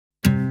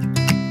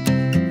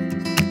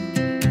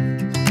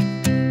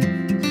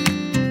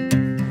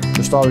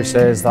story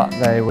says that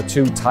they were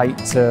too tight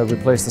to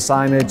replace the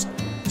signage,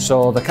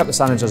 so they kept the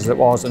signage as it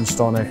was and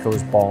Stoneacre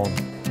was born.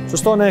 So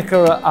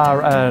Stoneacre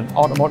are an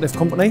automotive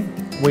company.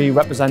 We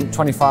represent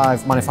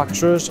 25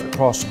 manufacturers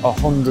across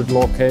 100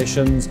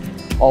 locations,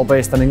 all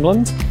based in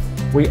England.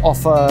 We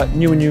offer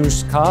new and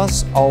used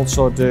cars,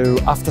 also do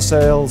after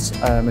sales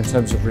in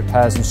terms of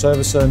repairs and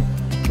servicing.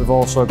 We've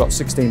also got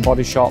 16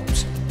 body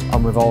shops,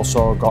 and we've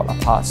also got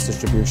a parts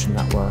distribution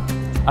network.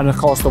 And of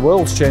course the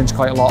world's changed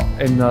quite a lot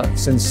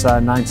since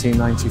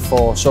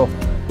 1994, so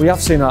we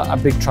have seen a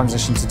big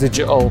transition to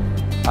digital,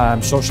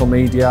 social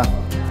media,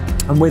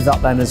 and with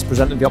that then has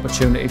presented the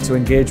opportunity to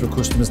engage with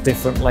customers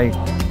differently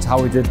to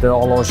how we did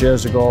all those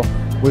years ago,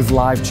 with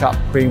live chat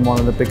being one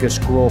of the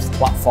biggest growth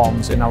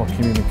platforms in our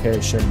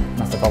communication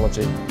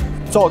methodology.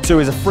 Tawk.to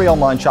is a free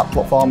online chat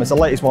platform. It's the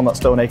latest one that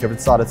Stoneacre have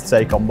decided to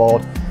take on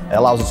board. It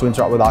allows us to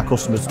interact with our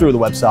customers through the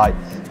website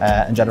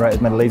and generate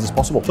as many leads as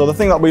possible. So the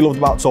thing that we loved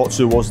about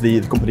Tawk.to was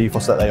the company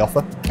ethos that they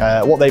offer.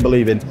 What they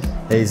believe in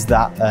is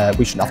that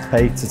we shouldn't have to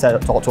pay to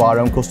talk to our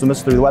own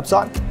customers through the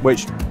website,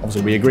 which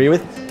obviously we agree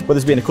with. But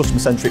there's been a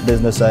customer-centric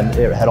business, and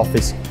here at head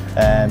office,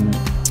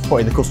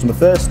 putting the customer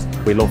first,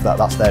 we love that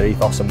that's their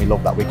ethos, and we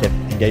love that we can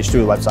engage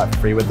through the website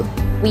for free with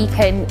them. We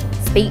can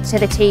speak to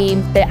the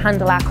team that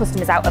handle our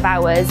customers out of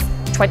hours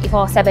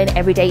 24/7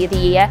 every day of the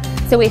year.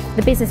 So if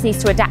the business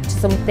needs to adapt to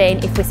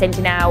something, if we're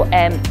sending out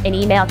an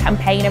email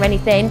campaign or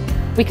anything,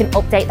 we can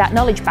update that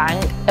knowledge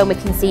bank and we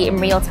can see it in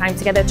real time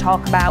together,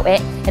 talk about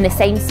it, and the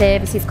same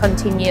service is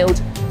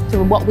continued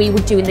through what we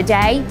would do in the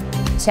day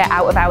to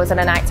out of hours on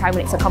a night time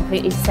when it's a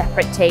completely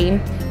separate team.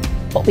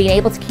 But being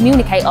able to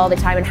communicate all the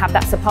time and have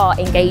that support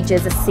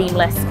engages a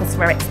seamless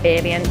customer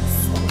experience.